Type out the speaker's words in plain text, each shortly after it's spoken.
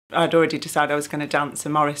I'd already decided I was going to dance a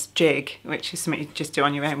Morris jig, which is something you just do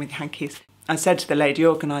on your own with your hankies. I said to the lady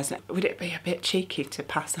organising it, would it be a bit cheeky to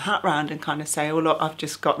pass the hat round and kind of say, oh look, I've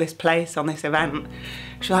just got this place on this event.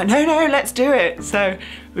 She's like, no, let's do it. So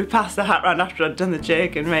we passed the hat round after I'd done the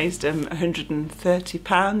jig and raised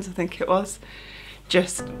 £130, I think it was.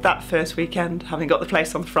 Just that first weekend, having got the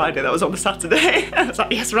place on the Friday, that was on the Saturday. I was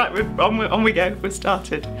like, yes, right, on we go, we've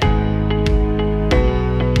started.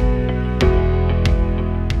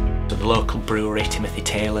 The local brewery, Timothy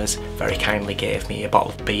Taylor's, very kindly gave me a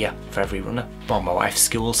bottle of beer for every runner. Well, my wife's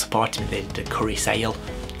school supported me, they did a curry sale,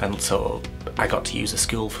 and so I got to use the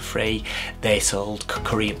school for free. They sold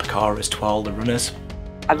curry and pakoras to all the runners.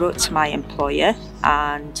 I wrote to my employer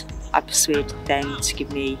and I persuaded them to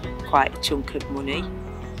give me quite a chunk of money.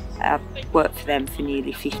 I've worked for them for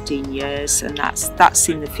nearly 15 years, and that's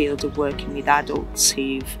in the field of working with adults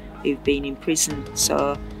who've been in prison.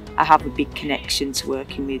 So I have a big connection to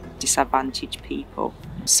working with disadvantaged people.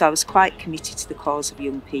 So I was quite committed to the cause of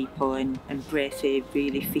young people, and Brathay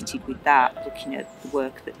really fitted with that, looking at the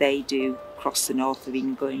work that they do across the north of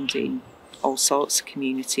England in all sorts of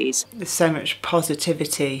communities. There's so much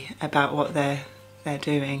positivity about what they're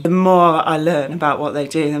doing. The more I learn about what they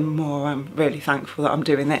do, the more I'm really thankful that I'm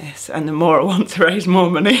doing this, and the more I want to raise more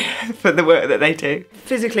money for the work that they do.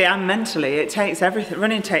 Physically and mentally, it takes everything.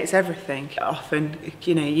 Running takes everything. Often,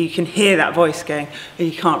 you know, you can hear that voice going, oh,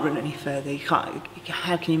 you can't run any further, you can't,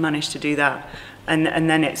 how can you manage to do that? And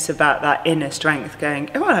then it's about that inner strength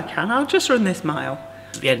going, oh, well, I can, I'll just run this mile.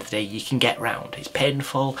 At the end of the day, you can get round. It's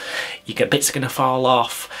painful, bits are going to fall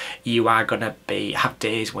off, you are going to have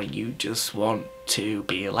days when you just want to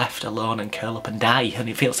be left alone and curl up and die, and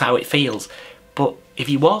it feels how it feels. But if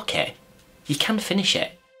you walk it, you can finish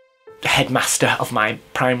it. The headmaster of my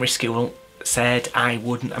primary school said I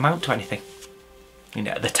wouldn't amount to anything. You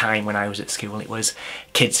know, at the time when I was at school, it was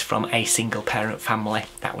kids from a single parent family.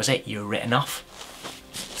 That was it, you were written off.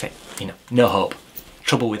 So, you know, no hope.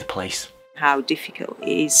 Trouble with the police. How difficult it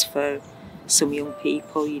is for some young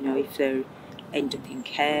people, you know, if they end up in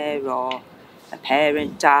care or a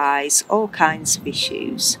parent dies, all kinds of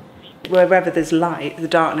issues. Wherever there's light, the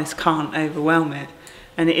darkness can't overwhelm it.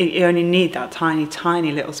 And you only need that tiny,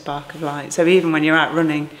 tiny little spark of light. So even when you're out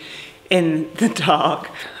running in the dark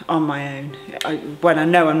on my own, when I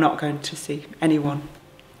know I'm not going to see anyone,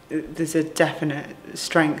 there's a definite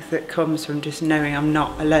strength that comes from just knowing I'm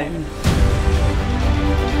not alone.